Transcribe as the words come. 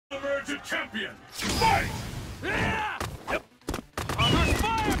to champion! Fight!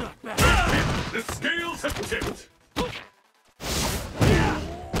 The scales have tipped!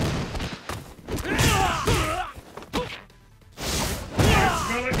 I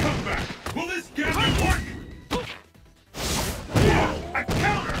smell a comeback! Will this gambit work? A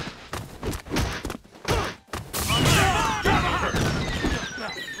counter!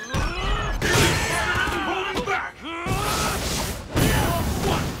 Holding back!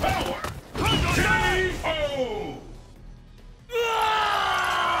 What power! K.O.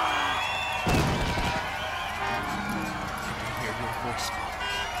 Hear your voice,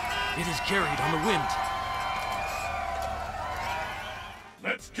 Father. It is carried on the wind.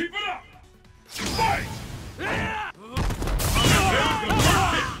 Let's keep it up! Fight! There's the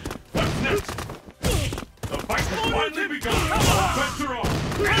first hit! What's next? The fight has finally begun! Bets are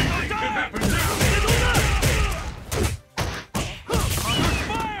off! Anything can happen now!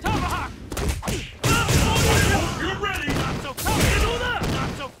 You're ready! Not so fast!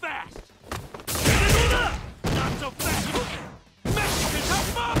 Not so fast! Not so fast! Mexican top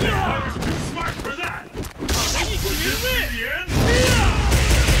bomb! I was too smart for that! Will this be the end?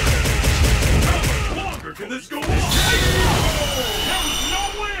 How much longer can this go on? There was no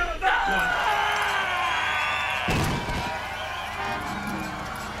way out of that one!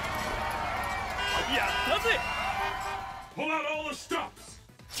 Pull out all the stops!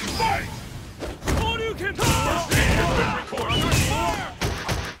 Fight! First aid has been recorded!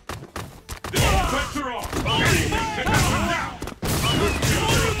 The offense are off! Anything can happen now! Use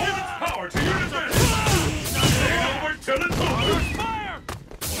your opponent's power to your advantage! Stay over till it's over!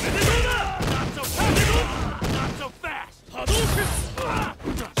 Not so fast! Not so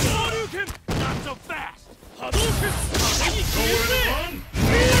fast! Not so fast! Nowhere to run!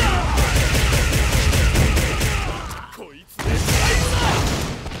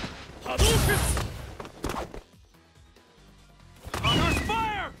 Hunter's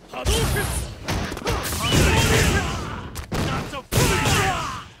fire! Not so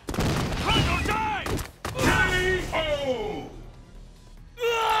fast! Hunter die! K.O.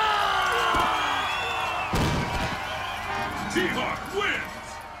 T-Hawk wins!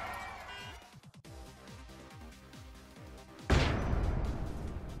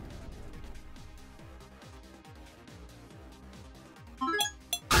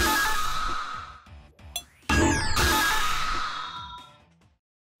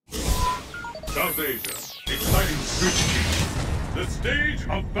 South Asia, exciting street team. The stage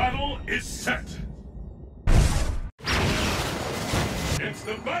of battle is set. It's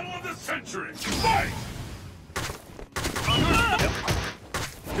the battle of the century. Fight!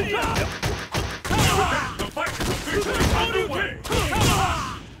 The fight is officially underway. Sorry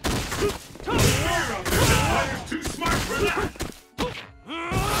about this. This fighter's too smart for that.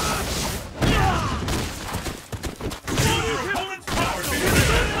 Use your opponent's power to your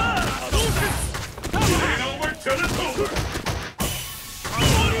advantage. Stay over till it's over.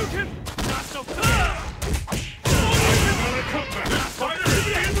 Not so fast! I smell a comeback. This fighter is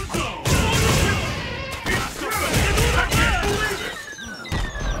in the zone. Incredible! I can't believe it.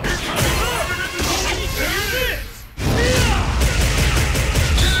 Here comes the evidence is over. There it is.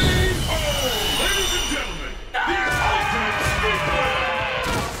 K.O. Ladies and gentlemen, the ultimate street fighter.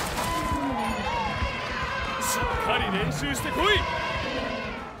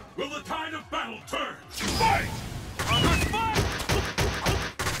 Will the tide of battle turn? Fight! How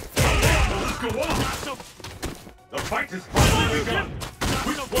long will this go on? The fight has finally begun.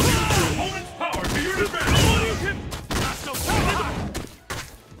 Which will use your opponent's power to your advantage? Not so fast!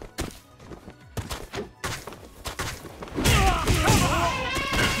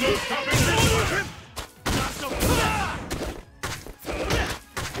 There's no stopping this one. Not so fast!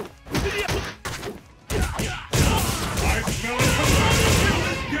 I smell a comeback.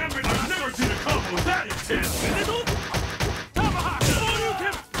 This gambit, I've never seen a combo that intense.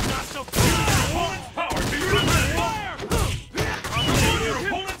 Not so fast! Opponent's power to your advantage. Use your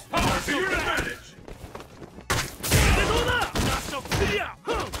opponent's power to your advantage. Not so fast!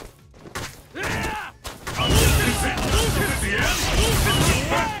 Is it the end? The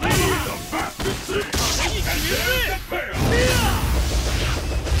fast lead is the fastest thing. And there's the payoff.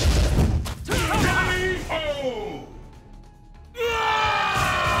 K.O.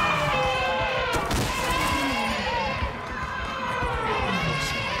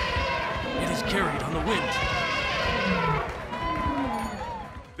 It is carried on the wind.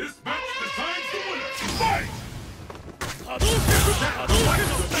 This match decides the winner. Fight! The fight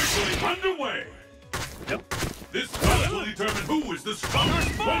is officially underway. This battle will determine who is the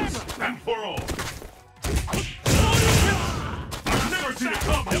strongest once and for all. I've never seen a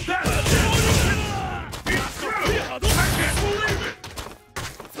combo that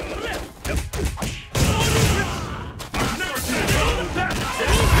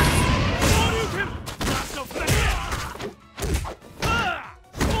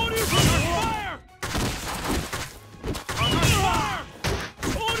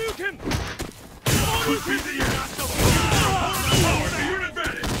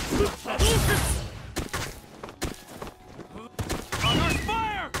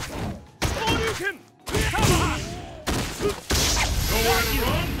Nowhere to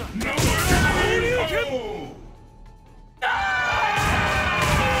run, nowhere to hide. Oh!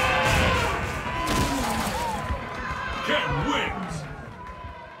 Ken wins.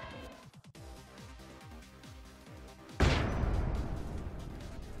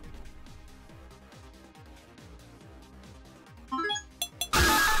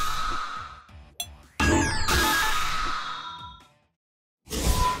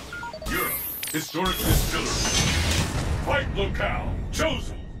 Europe, historic distillery. Fight locale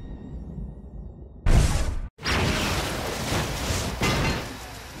chosen.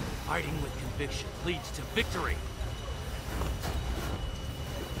 Fighting with conviction leads to victory.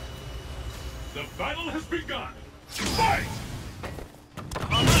 The battle has begun. Fight!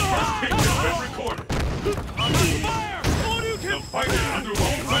 First hit has been recorded. The fight is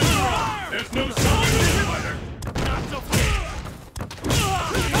underway. There's no stopping this fighter.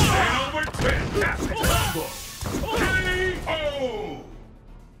 And over 10. Fantastic combo. KO!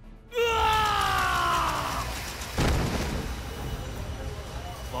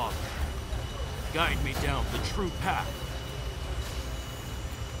 Father, guide me down the true path.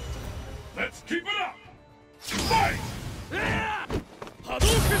 Let's keep it up! Fight!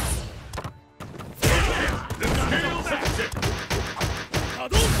 Hadouken! First hit, the scale tactic!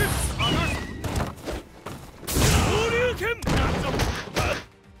 Hadouken! Hadouken! And counter!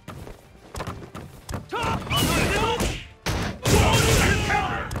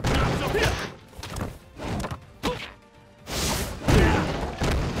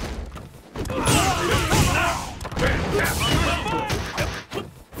 Fantastic combo!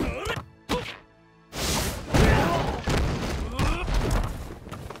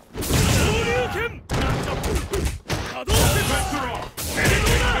 Bets are off!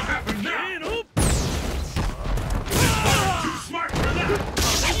 Anything can happen now! This fighter's too smart for that!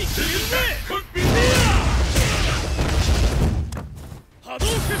 This match could be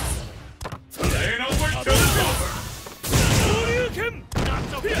Ain't over till it's over!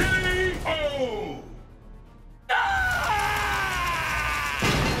 KO!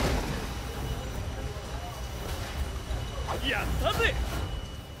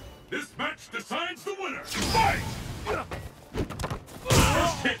 This match decides the winner! Fight!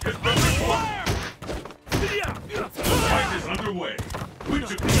 First hit has been recorded! The fight is underway! Which of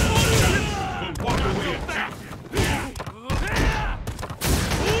these contestants will walk away a champion?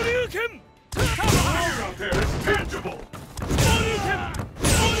 The fire out there is tangible!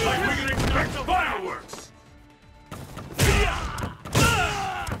 Looks like we can expect fireworks!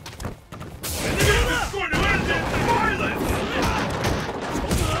 This is going to end in violence!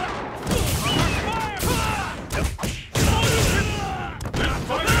 This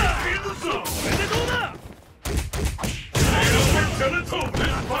fighter is in the zone! Ain't over till it's over!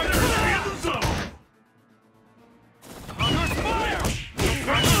 This fighter is in the zone!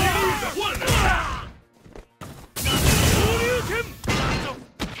 What an attack!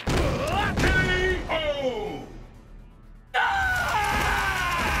 KO!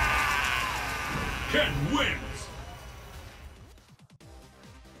 Ken wins!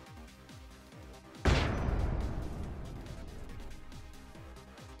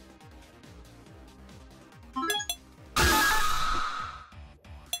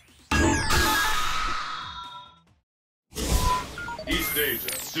 East Asia,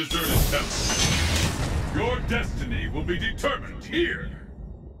 deserted temple. Your destiny will be determined here.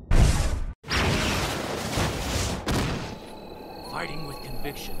 Fighting with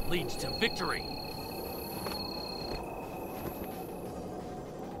conviction leads to victory.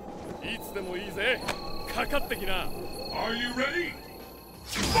 Are you ready?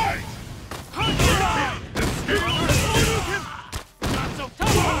 Fight!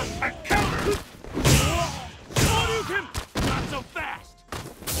 A counter! Not so fast!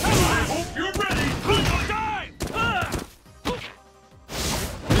 I hope you're ready! Time!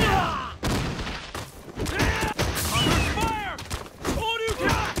 Fire!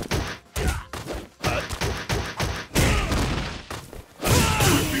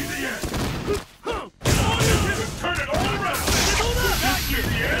 Could be the end! Turn it all around! Could this be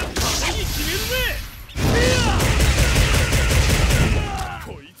the end?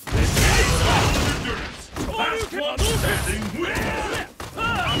 Endurance! Last one standing wins!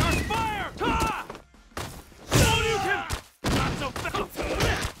 Fire! Not so fast!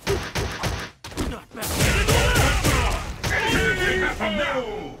 Not bad! Anything can happen now!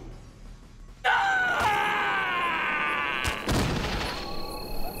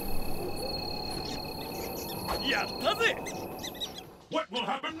 What will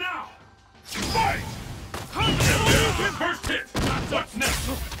happen now? Fight! And there's the first hit! What's next?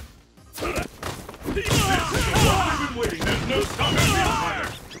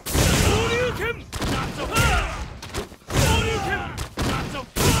 Not so fast! Not so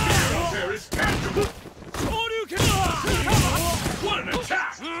fast! There is tangible! What an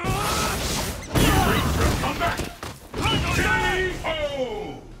attack! Wait for a comeback! K.O.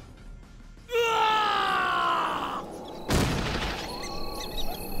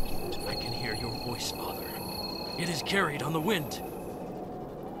 I can hear your voice, Father. It is carried on the wind.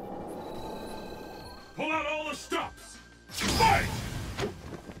 Pull out all the stops! Fight!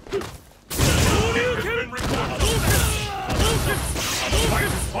 It has been recorded! The fight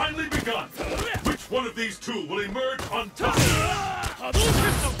has finally begun! Which one of these two will emerge on top?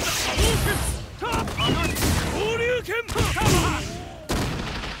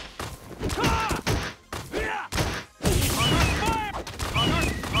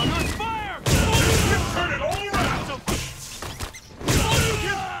 Turn it all around!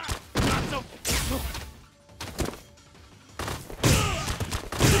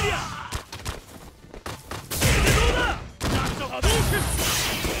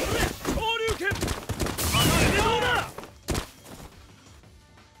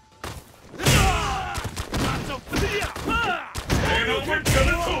 Ain't over till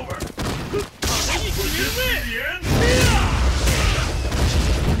it's over! Will this be the end?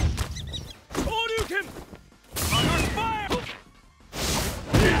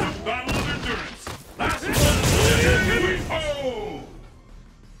 It's a battle of endurance! Last one! K.O.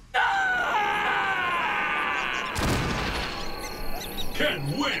 Ken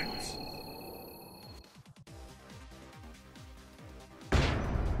wins!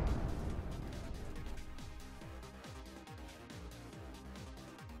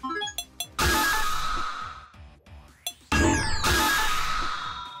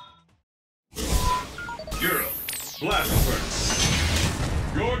 Europe, blast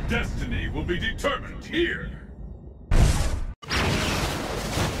first. Your destiny will be determined here.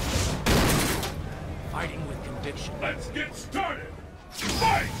 Fighting with conviction. Let's get started.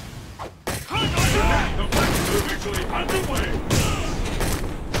 Fight! The fight is officially underway.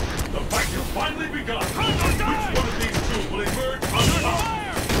 The fight has finally begun. Which one of these two will emerge on top?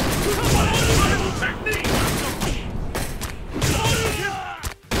 Unbelievable technique!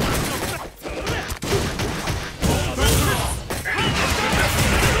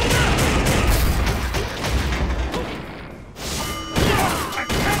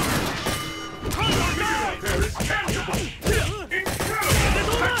 There is tangible!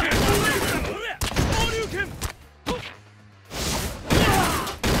 Incredible! I can't believe it!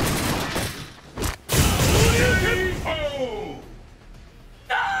 K.O.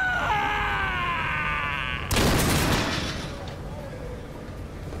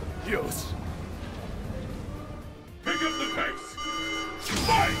 Yes. Pick up the pace!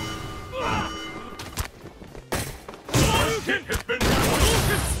 Fight! First hit has been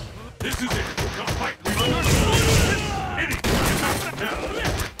recorded! This is it! The fight we will anything can happen now!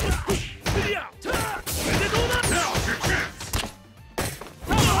 Now's your chance!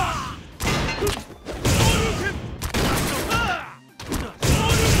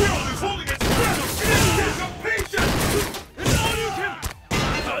 World is holding its breath! Anticipation!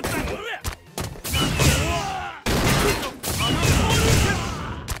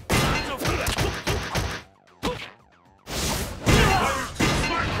 Fire's too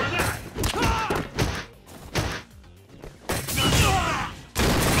smart for that!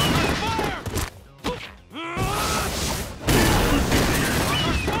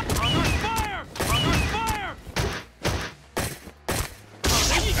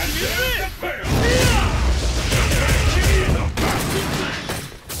 And there's the fail! The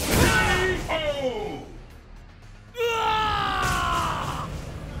K.O.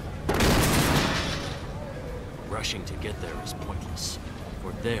 Rushing to get there is pointless,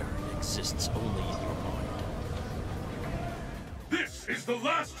 for there exists only in your mind. This is the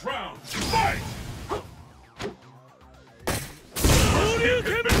last round! Fight!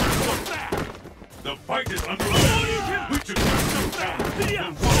 The fight is underway! Which of these two towns will be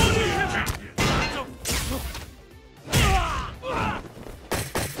champion?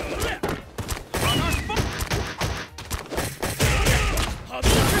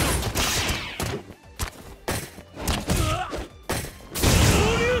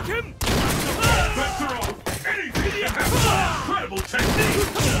 Bets are off! Anything can happen! Incredible technique!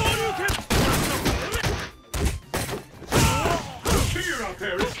 Fear out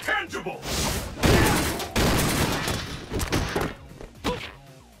there is tangible!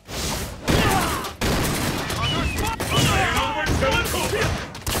 And over till it's over!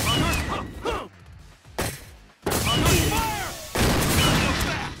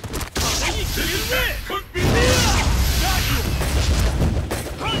 This match could be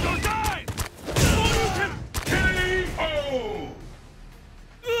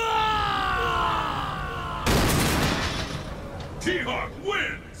T-Hawk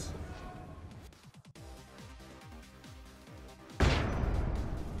wins!